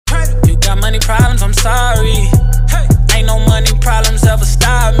money problems, I'm sorry. Ain't no money problems ever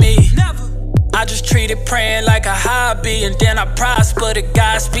stop me. I just treat it praying like a hobby, and then I prosper to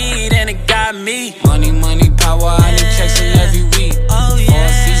Godspeed, and it got me. Money, money, power, I need checks in every week. Oh yeah.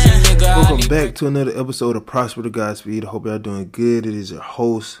 Welcome back to another episode of Prosper to Godspeed. I hope y'all doing good. It is your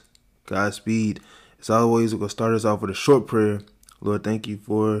host, Godspeed. As always, we're going to start us off with a short prayer. Lord, thank you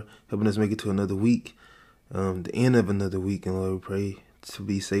for helping us make it to another week, the end of another week. And Lord, we pray to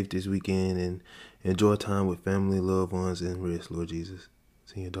be safe this weekend and enjoy time with family, loved ones, and rest, Lord Jesus.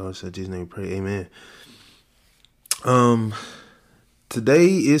 In your daughter, in Jesus' name we pray, amen. Today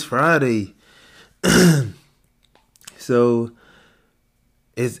is Friday. So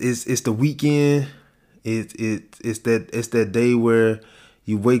it's the weekend. It's that day where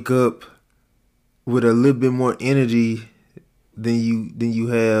you wake up with a little bit more energy than you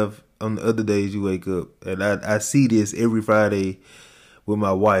have on the other days you wake up. And I see this every Friday with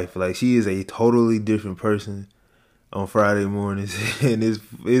my wife. Like, she is a totally different person on Friday mornings, and it's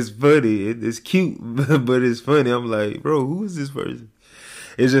funny. It's cute, but it's funny. I'm like, bro, who is this person?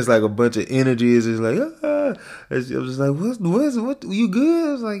 It's just like a bunch of energy. It's just like, I was just like, what? You good?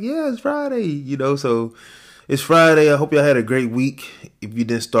 I was like, yeah, it's Friday. You know, so it's Friday. I hope y'all had a great week. If you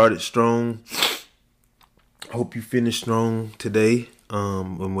didn't start it strong, I hope you finish strong today.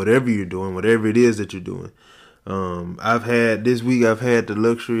 And whatever you're doing, whatever it is that you're doing. I've had the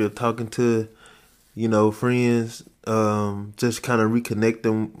luxury of talking to, friends, just kind of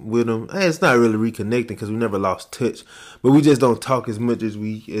reconnecting with them. It's not really reconnecting because we never lost touch, but we just don't talk as much as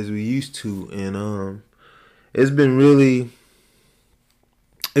we used to. And it's really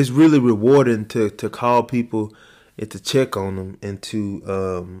rewarding to call people and to check on them and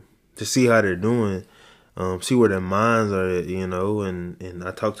to see how they're doing, see where their minds are at, and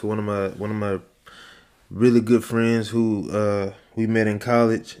I talked to one of my really good friends who we met in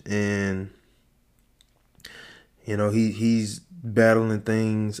college, and he's battling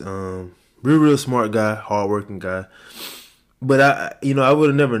things. Real smart guy, hardworking guy. But I would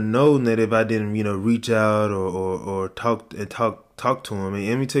have never known that if I didn't, reach out or talk to him. And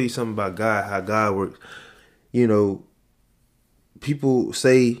let me tell you something about God, how God works. People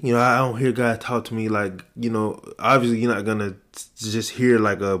say, I don't hear God talk to me like, obviously you're not gonna just hear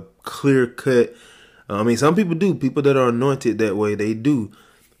like a clear cut. Some people do. People that are anointed that way, they do.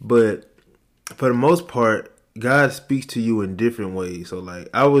 But for the most part, God speaks to you in different ways. So like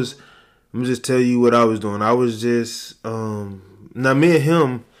let me just tell you what I was doing. I was just, now me and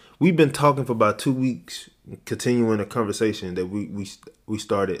him, we've been talking for about 2 weeks, continuing a conversation that we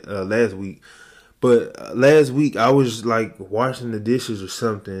started last week. But last week I was like washing the dishes or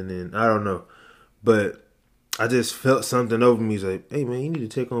something, and I don't know. But I just felt something over me. He's like, hey man, you need to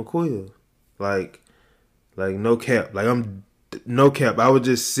check on Quill. Like no cap. Like I'm no cap. I was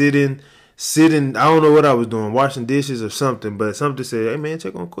just sitting, I don't know what I was doing, washing dishes or something, but something said, hey man,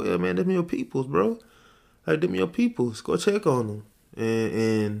 check on Quill, man, them your peoples, bro. Like, them your peoples, go check on them.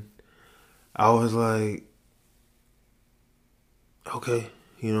 And I was like, okay,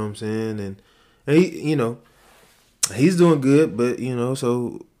 you know what I'm saying? And he, he's doing good, but,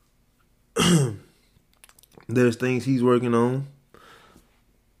 so there's things he's working on.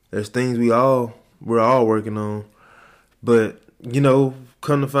 There's things we're all working on. But,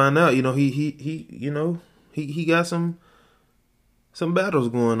 come to find out, he got some battles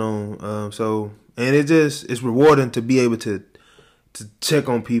going on. And it's rewarding to be able to check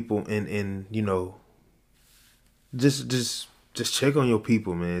on people and just check on your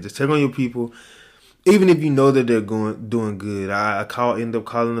people, man. Just check on your people, even if you know that they're doing good. I end up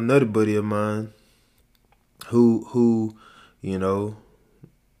calling another buddy of mine who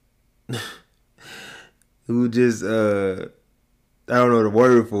who just I don't know the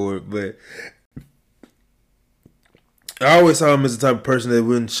word for it, but I always saw him as the type of person that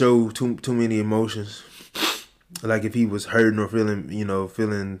wouldn't show too many emotions. Like if he was hurting or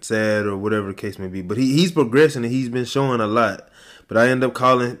feeling sad or whatever the case may be. But he's progressing and he's been showing a lot. But I end up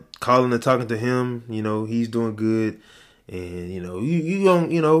calling and talking to him. He's doing good, and you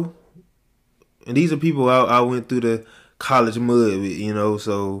don't and these are people I went through the college mud with.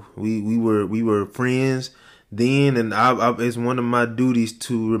 So we were friends then, and it's one of my duties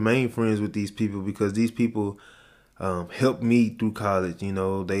to remain friends with these people because these people helped me through college.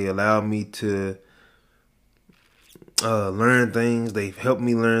 They allowed me to learn things. They've helped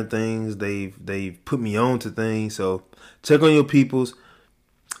me learn things. They've put me on to things. So check on your peoples,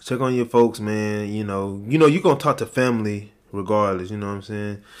 check on your folks, man. You're gonna talk to family regardless. You know what I'm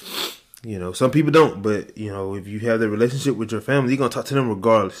saying? Some people don't, but if you have that relationship with your family, you're gonna talk to them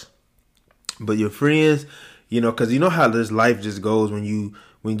regardless. But your friends, because how this life just goes when you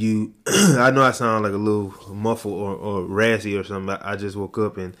when you, I know I sound like a little muffled or raspy or something. I just woke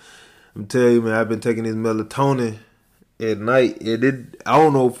up and I'm telling you, man, I've been taking this melatonin at night. I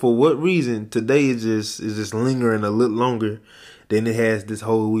don't know for what reason. Today is just lingering a little longer than it has this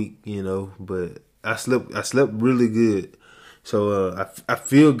whole week, you know. But I slept really good, so I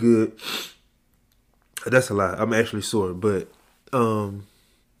feel good. That's a lie. I'm actually sore, but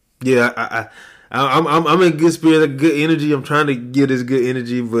yeah, I'm in good spirit, good energy. I'm trying to get this good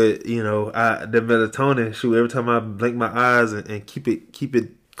energy, but you know, the melatonin. Shoot, every time I blink my eyes and keep it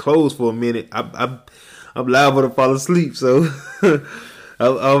closed for a minute, I'm liable to fall asleep. So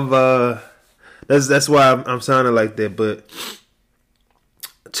that's why I'm sounding like that. But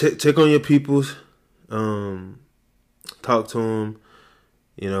check on your peoples, talk to them.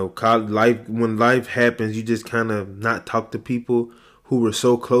 You know, when life happens, you just kind of not talk to people who were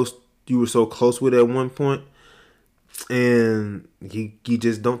so close. You were so close with at one point, and you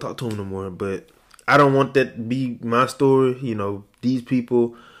just don't talk to them no more. But I don't want that to be my story. You know, these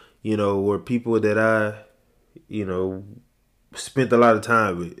people, you know, were people that I, you know, spent a lot of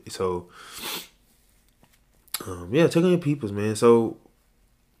time with. So, yeah, check on your peoples, man. So,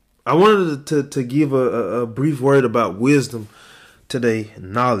 I wanted to give a brief word about wisdom today.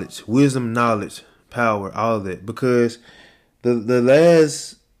 Knowledge, wisdom, knowledge, power, all of that. Because the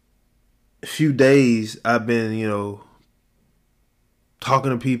last few days I've been, you know,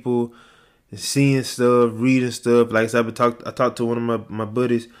 talking to people, seeing stuff, reading stuff. Like I said, I talked to one of my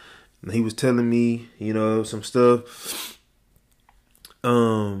buddies, and he was telling me, you know, some stuff.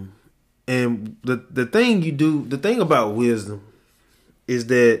 And the thing about wisdom is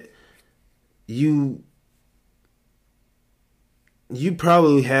that you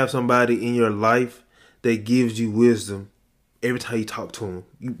probably have somebody in your life that gives you wisdom every time you talk to them.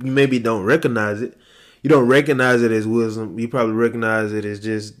 You maybe don't recognize it. You don't recognize it as wisdom. You probably recognize it as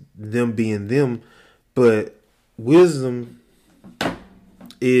just them being them. But wisdom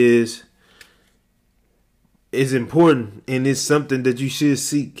is important, and it's something that you should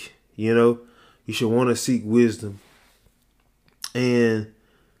seek. You know, you should want to seek wisdom. And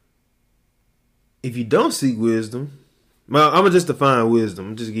if you don't seek wisdom, well, I'm going to just define wisdom.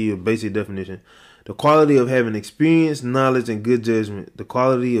 I'm just give you a basic definition. The quality of having experience, knowledge, and good judgment. The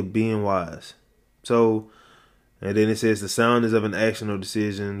quality of being wise. So, and then it says the soundness of an action or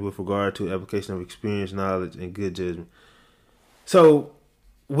decision with regard to application of experience, knowledge, and good judgment. So,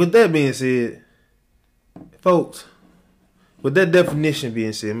 with that being said, folks, with that definition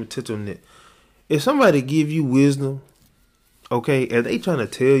being said, I'm going to touch on that. If somebody give you wisdom, okay, and they trying to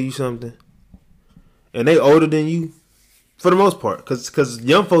tell you something, and they older than you, for the most part, because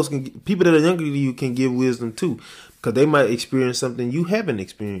young folks people that are younger than you can give wisdom too, because they might experience something you haven't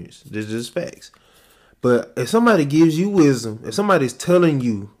experienced. This is facts. But if somebody gives you wisdom, if somebody's telling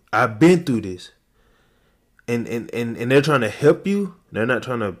you, "I've been through this," and they're trying to help you, they're not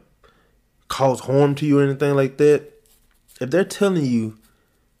trying to cause harm to you or anything like that. If they're telling you,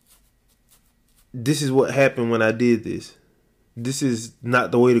 "This is what happened when I did this. This is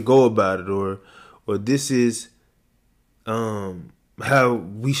not the way to go about it," or this is how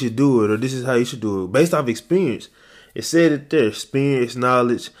we should do it, or this is how you should do it, based off experience. It said it there, experience,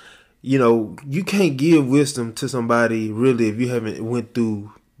 knowledge. You know, you can't give wisdom to somebody really if you haven't went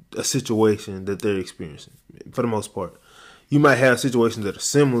through a situation that they're experiencing. For the most part, you might have situations that are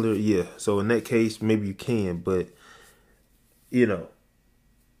similar, yeah. So in that case, maybe you can, but you know,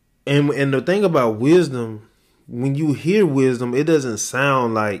 and the thing about wisdom, when you hear wisdom, it doesn't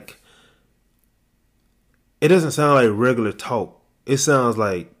sound like regular talk. It sounds,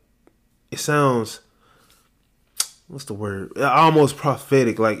 what's the word? Almost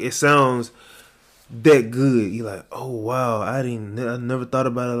prophetic. Like, it sounds that good. You're like, oh wow, I never thought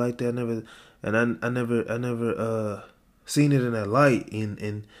about it like that. I never seen it in that light.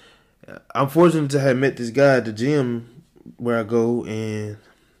 And I'm fortunate to have met this guy at the gym where I go, and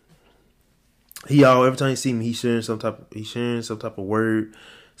every time he see me, he's sharing some type of word,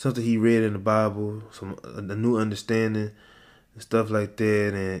 something he read in the Bible, a new understanding and stuff like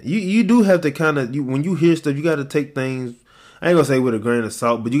that. And you do have to kind of, when you hear stuff, you got to take things, I ain't gonna say with a grain of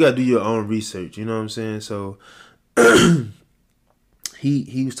salt, but you got to do your own research. You know what I'm saying? So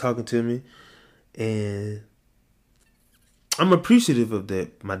he was talking to me, and I'm appreciative of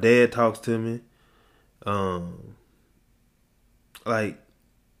that. My dad talks to me. Like,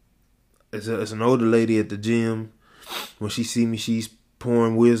 as an older lady at the gym, when she see me, she's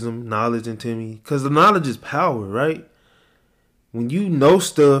pouring wisdom, knowledge into me. Because the knowledge is power, right? When you know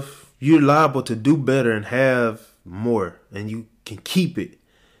stuff, you're liable to do better and have more. And you can keep it.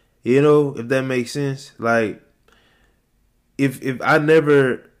 You know, if that makes sense. Like, if I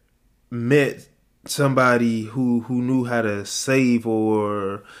never met somebody who knew how to save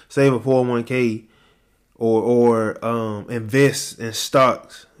or save a 401k or invest in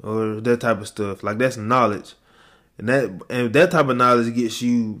stocks or that type of stuff, like that's knowledge. And that type of knowledge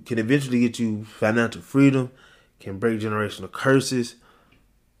can eventually get you financial freedom, can break generational curses,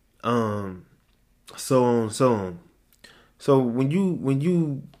 so on and so on. So when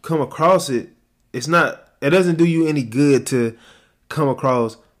you come across it, it doesn't do you any good to come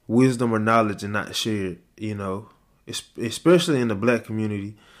across wisdom or knowledge and not share it, you know, especially in the black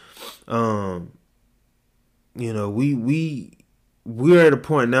community. You know, we're at a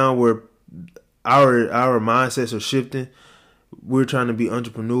point now where our mindsets are shifting. We're trying to be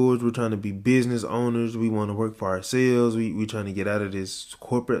entrepreneurs. We're trying to be business owners. We want to work for ourselves. We trying to get out of this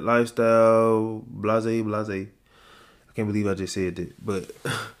corporate lifestyle. Blase. I can't believe I just said that, but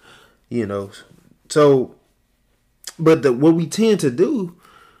you know. So, but what we tend to do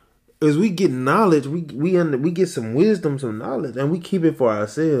is we get knowledge. We get some wisdom, some knowledge, and we keep it for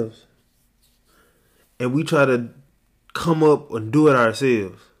ourselves. And we try to come up and do it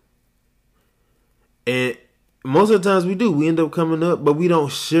ourselves. And most of the times we do. We end up coming up, but we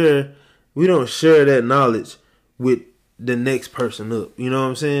don't share that knowledge with the next person up. You know what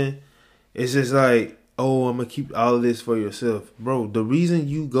I'm saying? It's just like, oh, I'm gonna keep all of this for yourself. Bro, the reason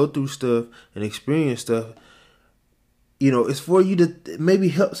you go through stuff and experience stuff, you know, it's for you to maybe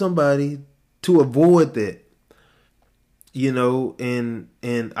help somebody to avoid that. You know, and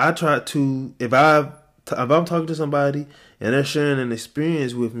I try to, if I'm talking to somebody and they're sharing an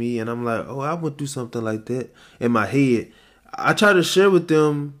experience with me and I'm like, oh, I went through something like that in my head, I try to share with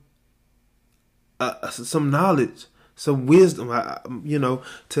them some knowledge, some wisdom, you know,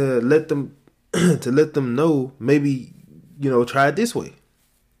 to let them know, maybe, you know, try it this way.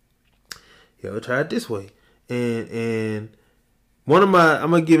 Try it this way. And I'm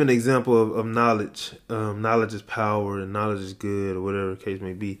going to give an example of knowledge. Knowledge is power and knowledge is good, or whatever the case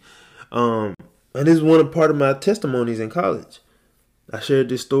may be. And this is part of my testimonies in college. I shared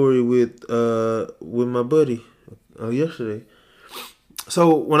this story with my buddy yesterday.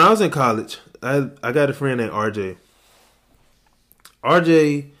 So when I was in college, I got a friend named RJ.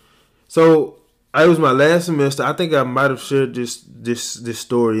 So it was my last semester. I think I might have shared this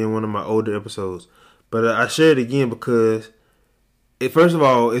story in one of my older episodes, but I share it again because first of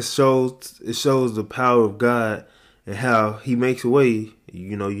all, it shows the power of God and how He makes a way.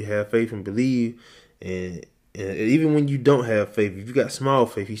 You know, you have faith and believe, and even when you don't have faith, if you got small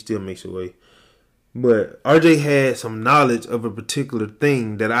faith, He still makes a way. But RJ had some knowledge of a particular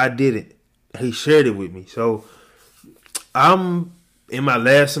thing that I didn't. He shared it with me. So I'm in my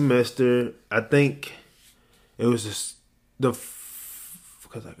last semester. I think it was just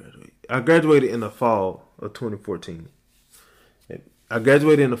because I graduated in the fall of 2014. I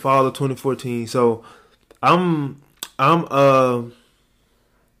graduated in the fall of 2014. So I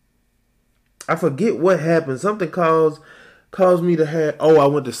forget what happened. Something caused me to have. Oh, I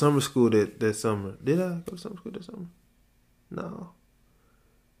went to summer school that summer. Did I go to summer school that summer? No.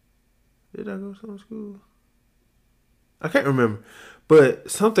 Did I go to summer school? I can't remember.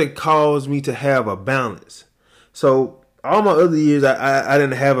 But something caused me to have a balance. So all my other years, I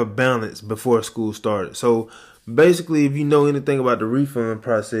didn't have a balance before school started. So basically, if you know anything about the refund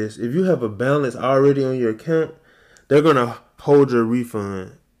process, if you have a balance already on your account, they're gonna hold your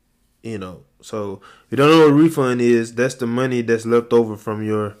refund. You know. So if you don't know what a refund is, that's the money that's left over from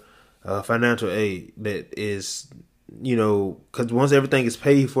your financial aid. That is, you know, because once everything is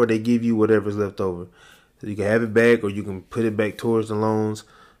paid for, they give you whatever's left over. So you can have it back, or you can put it back towards the loans.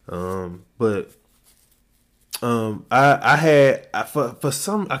 But I had for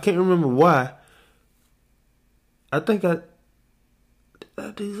some, I can't remember why. I think did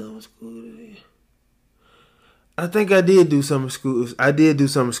I do summer school today? I think I did do summer school. I did do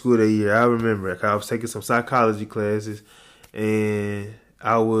summer school that year. I remember. I was taking some psychology classes, and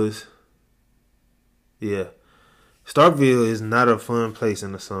I was, Starkville is not a fun place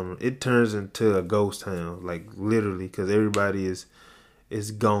in the summer. It turns into a ghost town, like literally, because everybody is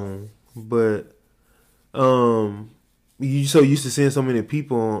gone. But you so used to seeing so many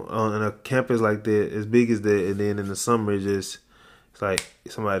people on a campus like that, as big as that, and then in the summer it's like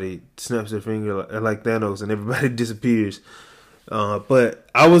somebody snaps their finger like Thanos and everybody disappears. But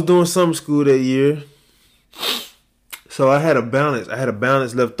I was doing summer school that year, so I had a balance. I had a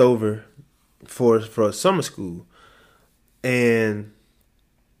balance left over for summer school, and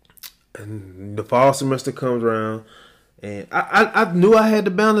the fall semester comes around, and I knew I had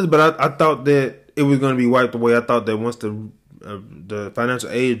the balance, but I thought that it was going to be wiped away. I thought that once the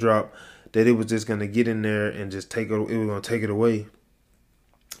financial aid dropped, that it was just gonna get in there and just take it. It was gonna take it away.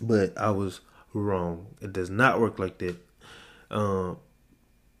 But I was wrong. It does not work like that.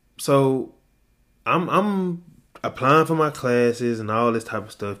 So I'm applying for my classes and all this type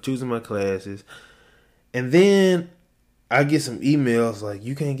of stuff, choosing my classes, and then I get some emails like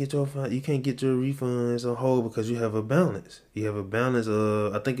you can't get your refunds on hold because you have a balance. You have a balance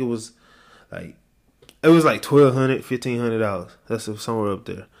of, I think it was like $1,200, $1,500. That's somewhere up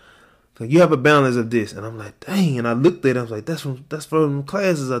there. Like, you have a balance of this, and I'm like, dang. And I looked at it, I was like, that's from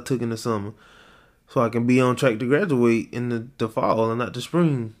classes I took in the summer, so I can be on track to graduate in the fall and not the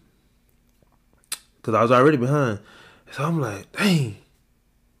spring, because I was already behind. So I'm like, dang.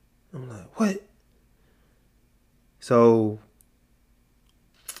 I'm like, what? So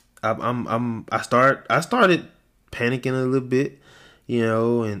I started panicking a little bit,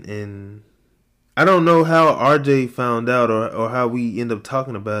 and I don't know how RJ found out or how we end up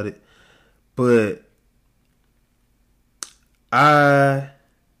talking about it, but I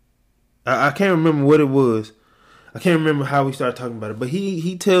can't remember what it was. I can't remember how we started talking about it, but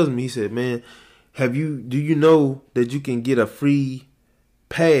he tells me, he said, man, do you know that you can get a free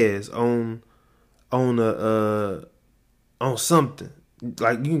pass on something?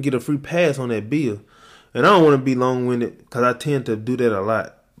 Like, you can get a free pass on that bill. And I don't want to be long-winded because I tend to do that a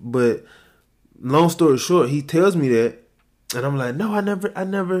lot. But long story short, he tells me that, and I'm like, no, I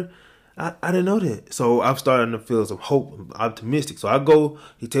didn't know that. So I'm starting to feel some hope. I'm optimistic. So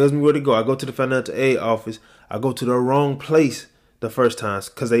he tells me where to go. I go to the financial aid office. I go to the wrong place the first time,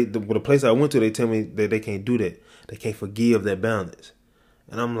 because the place I went to, they tell me that they can't do that. They can't forgive that balance.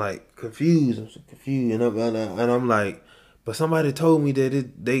 And I'm like confused. I'm so confused. And I'm like, but somebody told me that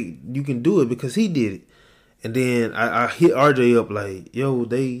you can do it because he did it. And then I hit RJ up like, yo,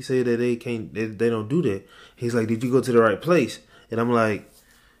 they say that they don't do that. He's like, did you go to the right place? And I'm like,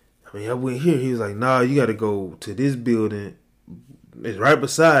 I went here. He was like, nah, you got to go to this building. It's right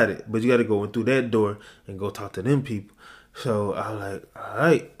beside it, but you got to go in through that door and go talk to them people. So I was like, all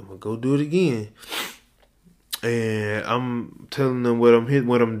right, I'm gonna go do it again. And I'm telling them what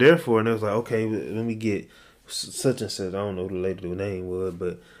I'm there for, and they was like, okay, let me get such and such. I don't know who the lady's name was,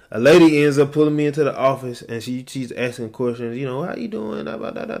 but a lady ends up pulling me into the office, and she's asking questions. How you doing? And I'm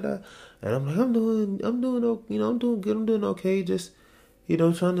like, I'm doing good. I'm doing okay. Just,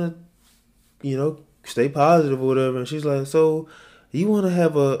 trying to, stay positive or whatever. And she's like, so you want to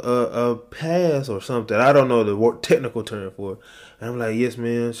have a pass or something? I don't know the technical term for it. And I'm like, yes,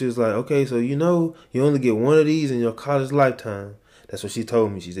 ma'am. She was like, okay, so you only get one of these in your college lifetime. That's what she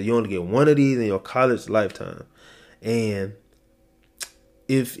told me. She said, you only get one of these in your college lifetime. And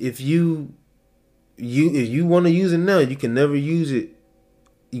if you want to use it now, you can never use it.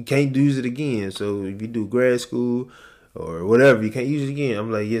 You can't use it again. So if you do grad school or whatever, you can't use it again.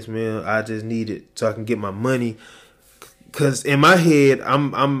 I'm like, yes, ma'am. I just need it so I can get my money. Cause in my head,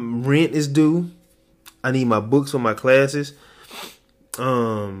 I'm rent is due. I need my books for my classes.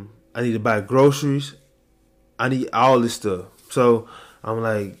 I need to buy groceries. I need all this stuff. So I'm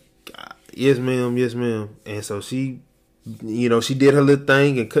like, yes, ma'am, yes, ma'am. And so she did her little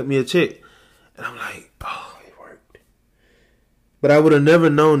thing and cut me a check. And I'm like, oh, it worked. But I would have never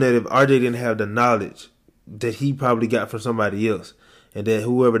known that if RJ didn't have the knowledge that he probably got from somebody else, and that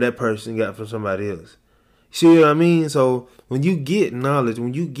whoever that person got from somebody else. See what I mean? So when you get knowledge,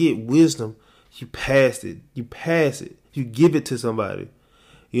 when you get wisdom, you pass it. You pass it. You give it to somebody.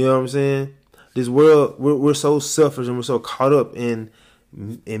 You know what I'm saying? This world, we're so selfish and we're so caught up in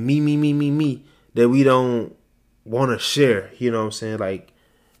me that we don't want to share. You know what I'm saying? Like,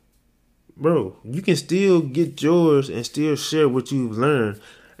 bro, you can still get yours and still share what you've learned.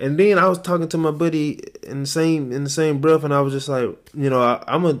 And then I was talking to my buddy in the same breath, and I was just like, me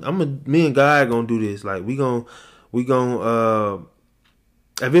and Guy gonna do this. Like, we gonna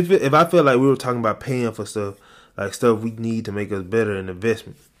if I feel like we were talking about paying for stuff, like stuff we need to make us better in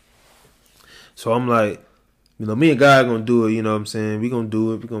investment. So I'm like, me and Guy gonna do it. You know what I'm saying? We gonna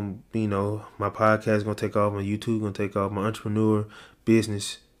do it. We gonna, my podcast gonna take off. My YouTube gonna take off. My entrepreneur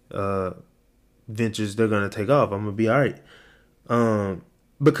business ventures, they're gonna take off. I'm gonna be all right.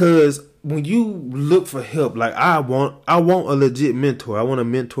 Because when you look for help, like I want a legit mentor. I want a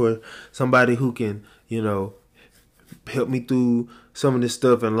mentor, somebody who can, help me through some of this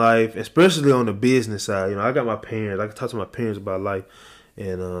stuff in life, especially on the business side. I got my parents. I can talk to my parents about life,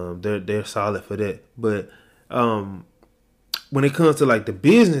 and they're solid for that. But when it comes to like the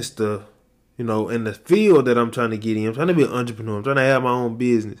business stuff, in the field that I'm trying to get in, I'm trying to be an entrepreneur. I'm trying to have my own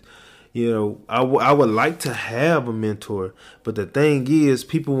business. I would like to have a mentor, but the thing is,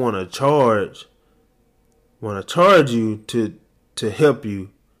 people want to charge you to help you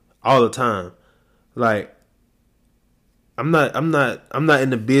all the time. Like, I'm not in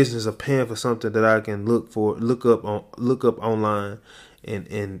the business of paying for something that I can look up online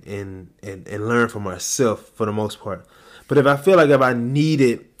and learn for myself for the most part. But if I need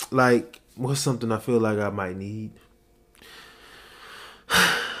it, like, what's something I feel like I might need?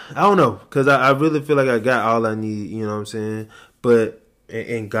 I don't know, because I really feel like I got all I need, you know what I'm saying? But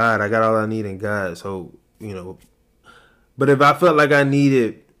in God, I got all I need in God. So, you know, but if I felt like I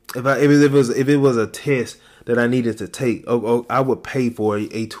needed, if it was a test that I needed to take, I would pay for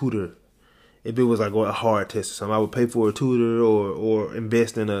a tutor. If it was like a hard test or something, I would pay for a tutor or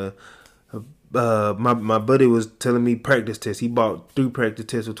invest in my buddy was telling me practice tests. He bought 3 practice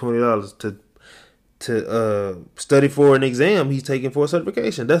tests for $20 to study for an exam he's taking for a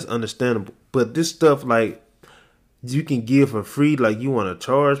certification. That's understandable. But this stuff, like, you can give for free, like, you want to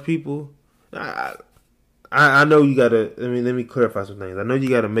charge people. I know you gotta. I mean, let me clarify some things. I know you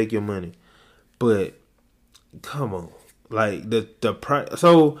gotta make your money, but come on, like the price.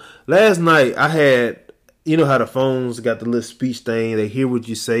 So last night I had, you know how the phones got the little speech thing. They hear what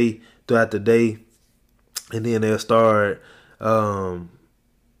you say throughout the day, and then they'll start.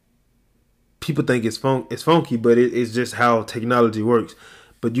 People think it's funky, but it's just how technology works.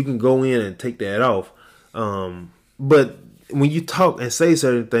 But you can go in and take that off. But when you talk and say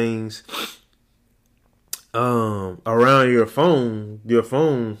certain things around your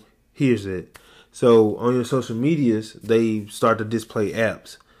phone hears it. So on your social medias, they start to display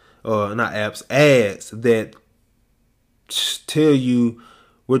ads that tell you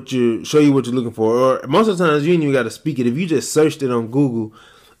show you what you're looking for. Or most of the times you ain't even got to speak it. If you just searched it on Google,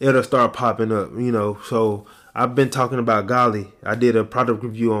 it'll start popping up, you know. So I've been talking about Golly. I did a product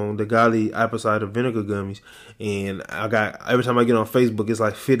review on the Golly apple cider vinegar gummies, and I got, every time I get on Facebook, it's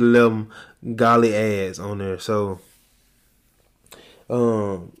like 50 Golly ads on there. So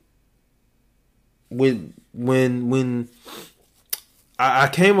when I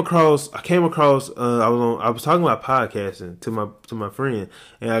came across I was talking about podcasting to my friend,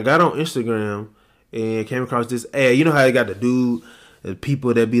 and I got on Instagram and came across this ad. You know how they got the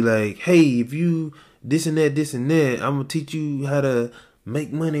people that be like, hey, if you this and that, I'm gonna teach you how to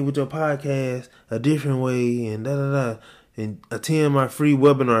make money with your podcast a different way, and and attend my free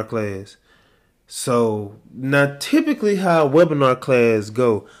webinar class. So now, typically how a webinar class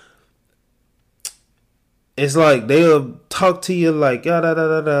go, it's like they'll talk to you like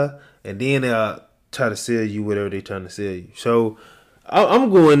and then they'll try to sell you whatever they're trying to sell you. So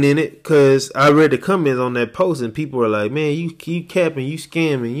I'm going in it because I read the comments on that post, and people are like, man, you capping, you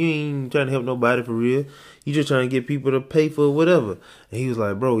scamming, you ain't trying to help nobody for real. You just trying to get people to pay for whatever. And he was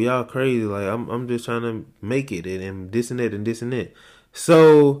like, bro, y'all crazy. Like, I'm just trying to make it and this and that and this and that.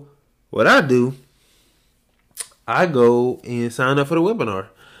 So what I do, I go and sign up for the webinar.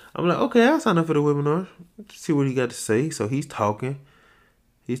 I'm like, okay, I'll sign up for the webinar. See what he got to say. So he's talking,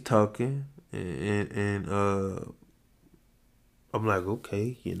 and I'm like,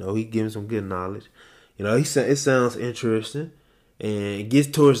 okay, you know, he giving some good knowledge. You know, it sounds interesting. And it gets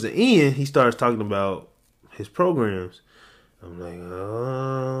towards the end, he starts talking about his programs. I'm like,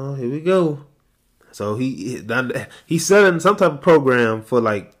 oh, here we go. So he's selling some type of program for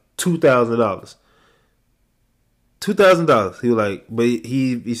like $2,000. $2,000. He was like, but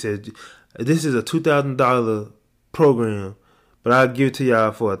he said, this is a $2,000 program, but I'll give it to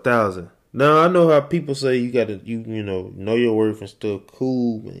y'all for $1,000. Now I know how people say you gotta you know your worth and stuff.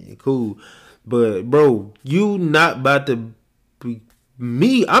 Cool, man, cool. But bro, you not about to be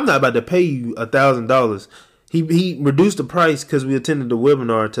me. I'm not about to pay you $1,000. He reduced the price because we attended the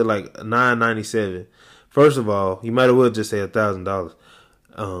webinar to like $9.97. First of all, you might as well just say $1,000.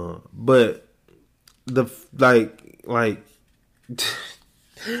 But the like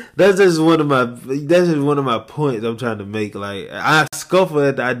that's just one of my points I'm trying to make. Like, I scoffle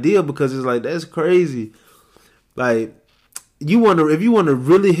at the idea because it's like, that's crazy. Like, if you want to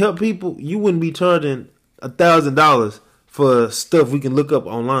really help people, you wouldn't be charging $1,000 for stuff we can look up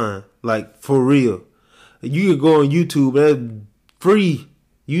online. Like, for real, you can go on YouTube. That's free.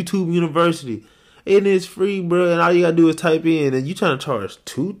 YouTube University. It is free, bro. And all you gotta do is type in, and you trying to charge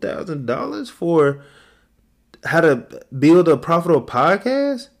 $2,000 for how to build a profitable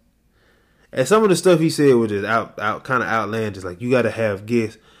podcast? And some of the stuff he said was just out kind of outlandish. Like, you got to have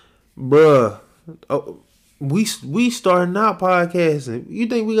guests, bruh. Oh, we starting out podcasting. You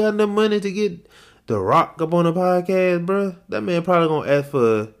think we got enough money to get The Rock up on a podcast, bruh? That man probably gonna ask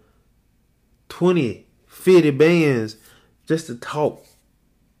for 20, 50 bands just to talk,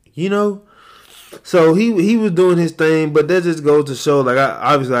 you know. So he was doing his thing, but that just goes to show, like,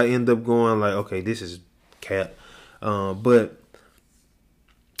 I end up going like, okay, this is cap. But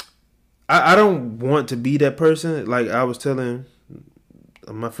I don't want to be that person. Like I was telling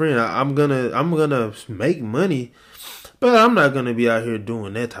my friend, I'm gonna make money, but I'm not gonna be out here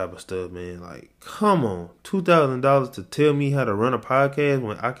doing that type of stuff, man. Like, come on, $2,000 to tell me how to run a podcast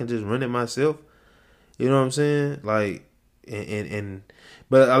when I can just run it myself. You know what I'm saying? Like,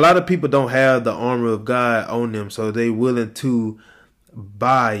 but a lot of people don't have the armor of God on them, so they willing to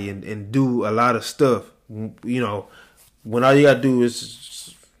buy and do a lot of stuff. You know, when all you gotta do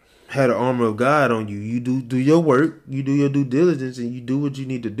is have the armor of God on you. You do your work, you do your due diligence, and you do what you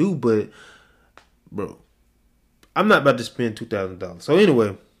need to do. But, bro, I'm not about to spend $2,000. So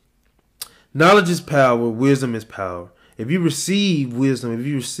anyway, knowledge is power. Wisdom is power. If you receive wisdom, if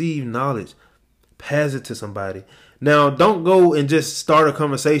you receive knowledge, pass it to somebody. Now, don't go and just start a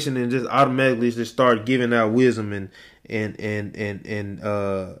conversation and just automatically just start giving out wisdom and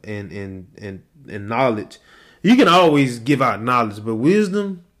knowledge. You can always give out knowledge, but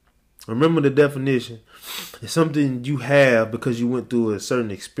wisdom, remember the definition, it's something you have because you went through a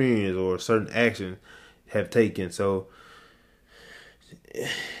certain experience or a certain action have taken. So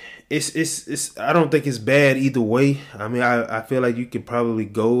it's I don't think it's bad either way. I mean, I feel like you can probably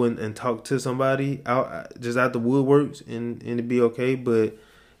go and talk to somebody out the woodworks and it'd be okay. But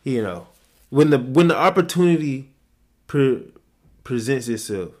you know, when the opportunity presents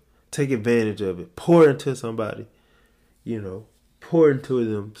itself, take advantage of it. Pour into somebody, you know. Pour into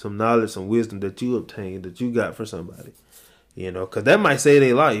them some knowledge, some wisdom that you obtained, that you got for somebody, you know, because that might save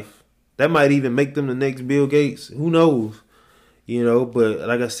their life. That might even make them the next Bill Gates. Who knows, you know? But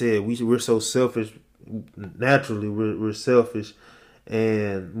like I said, we're so selfish. Naturally, we're selfish,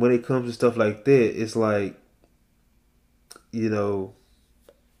 and when it comes to stuff like that, it's like, you know,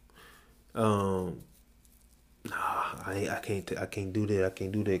 I can't do that. I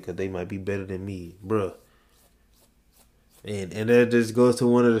can't do that because they might be better than me, bruh. And that just goes to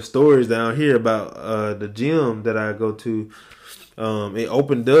one of the stories down here about the gym that I go to. It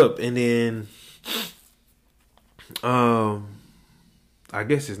opened up, and then I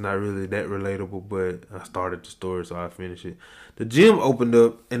guess it's not really that relatable, but I started the story, so I finish it. The gym opened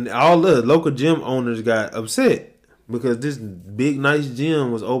up, and all the local gym owners got upset because this big nice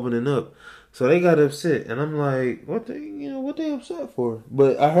gym was opening up. So they got upset, and I'm like, what they upset for?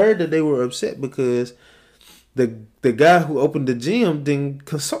 But I heard that they were upset because the guy who opened the gym didn't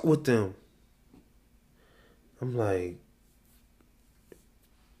consult with them. I'm like,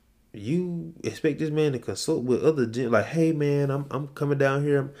 you expect this man to consult with other gym? Like, hey man, I'm coming down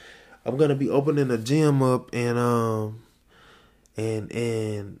here. I'm gonna be opening a gym up, and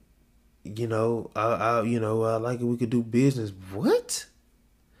you know, I like it. We could do business. What?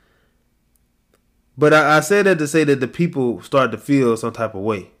 But I said that to say that the people started to feel some type of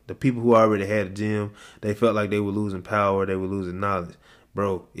way. The people who already had a gym, they felt like they were losing power, they were losing knowledge.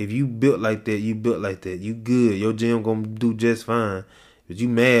 Bro, if you built like that, you built like that. You good. Your gym gonna do just fine. But you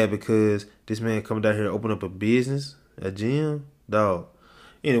mad because this man coming down here to open up a business, a gym? Dog.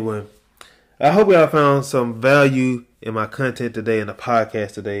 Anyway, I hope y'all found some value in my content today, in the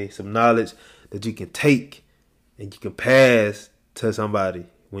podcast today. Some knowledge that you can take and you can pass to somebody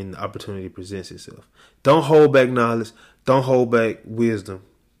when the opportunity presents itself. Don't hold back knowledge. Don't hold back wisdom.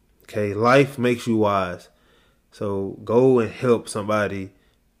 Okay, life makes you wise. So go and help somebody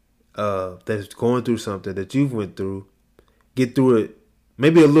that's going through something that you've went through. Get through it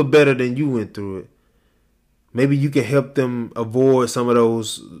maybe a little better than you went through it. Maybe you can help them avoid some of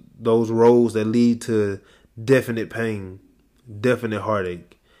those roads that lead to definite pain, definite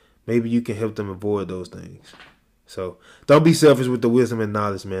heartache. Maybe you can help them avoid those things. So don't be selfish with the wisdom and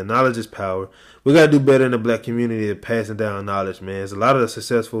knowledge, man. Knowledge is power. We gotta do better in the black community of passing down knowledge, man. There's a lot of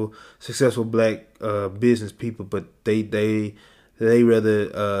successful black business people, but they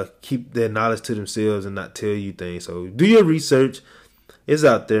rather keep their knowledge to themselves and not tell you things. So do your research. It's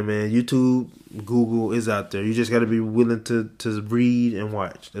out there, man. YouTube, Google is out there. You just gotta be willing to read and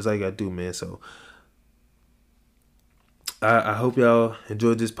watch. That's all you gotta do, man. So I hope y'all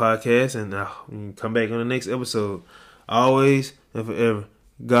enjoyed this podcast, and I'll come back on the next episode. Always and forever,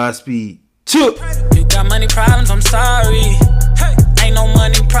 Godspeed. Chill. You got money problems, I'm sorry. Hey. Ain't no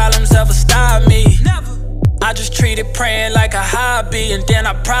money problems ever stop me. Never. I just treated praying like a hobby, and then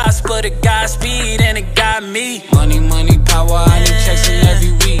I prospered at Godspeed, and it got me. Money, power, I need checks in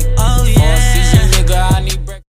every week. Oh yeah. For a season, nigga, I need